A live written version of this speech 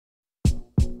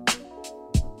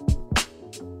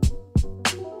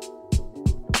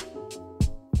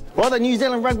Well, the New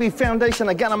Zealand Rugby Foundation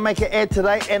are going to make an ad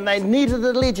today, and they needed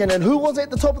a legend. And who was at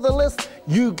the top of the list?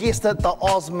 You guessed it, the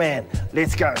Ozman.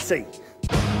 Let's go and see.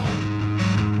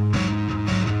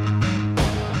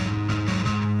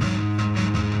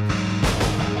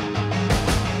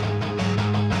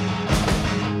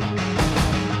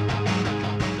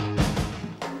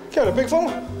 Kia ora, big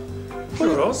fella.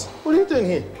 Sure, Oz. What are you doing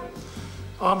here?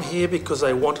 I'm here because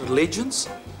they wanted legends.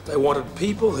 They wanted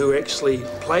people who actually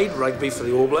played rugby for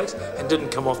the All Blacks and didn't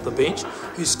come off the bench,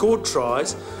 who scored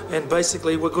tries and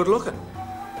basically were good looking.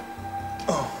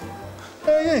 Oh,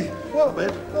 yeah. Well,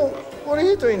 what are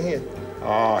you doing here?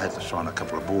 Oh, I had to sign a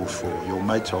couple of balls for your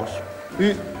mates, Oz.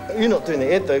 You're not doing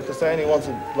the ad though, because they only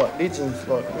wanted like legends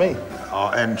like me. Oh,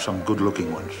 and some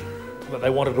good-looking ones. But they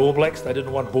wanted All Blacks, they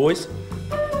didn't want boys.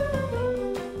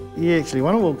 You actually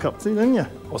won a World Cup too, didn't you?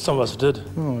 Well, some of us did.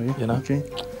 Oh, yeah. You know? Okay.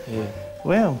 Yeah.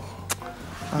 Well.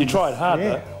 You tried hard,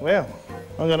 yeah, though. Well,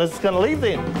 I'm just going to leave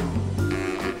then.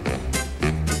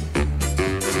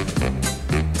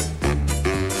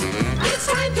 It's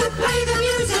time to play the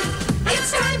music.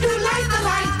 It's time to light the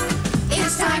light.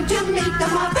 It's time to meet the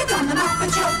Muppet on the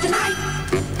Muppet Show tonight.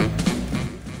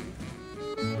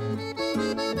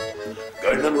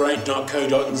 Go to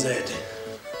number8.co.nz.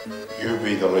 You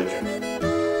be the legend.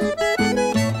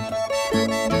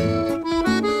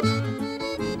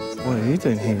 What are you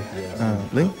doing here,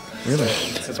 Leigh? Really?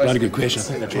 It's a good question. I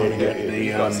think they're trying to get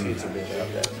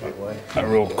a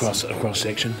real cross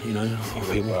section, you know,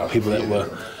 of people that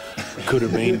could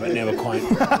have been but never quite.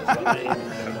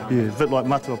 Yeah, a bit like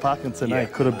Matua Parkinson, eh?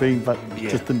 Could have been, but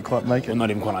just didn't quite make it. Well, not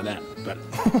even quite like that, but.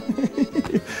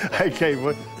 Okay,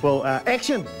 well,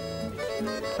 action.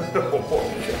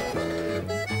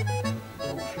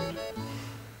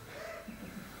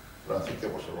 I think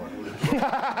that was the right word.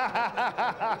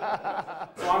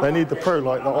 They need the pro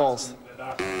like the Oz.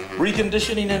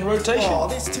 Reconditioning and rotation. Oh,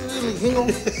 that's too early. Hang on.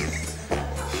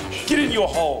 Get in your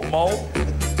hole, mole.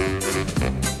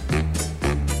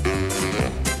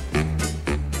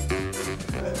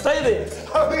 Stay there.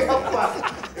 Hurry up,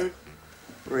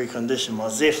 recondition my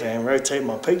Zephyr and rotate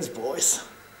my pigs, boys.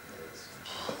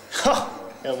 Got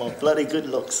my bloody good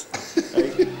looks.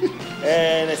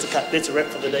 And that's a cut. That's a wrap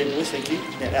for the day, boys. Thank you.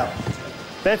 Now out.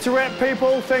 That's a wrap,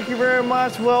 people. Thank you very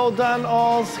much. Well done,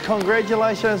 Oz.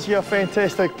 Congratulations. You're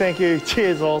fantastic. Thank you.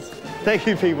 Cheers, Oz. Thank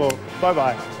you, people.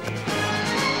 Bye-bye.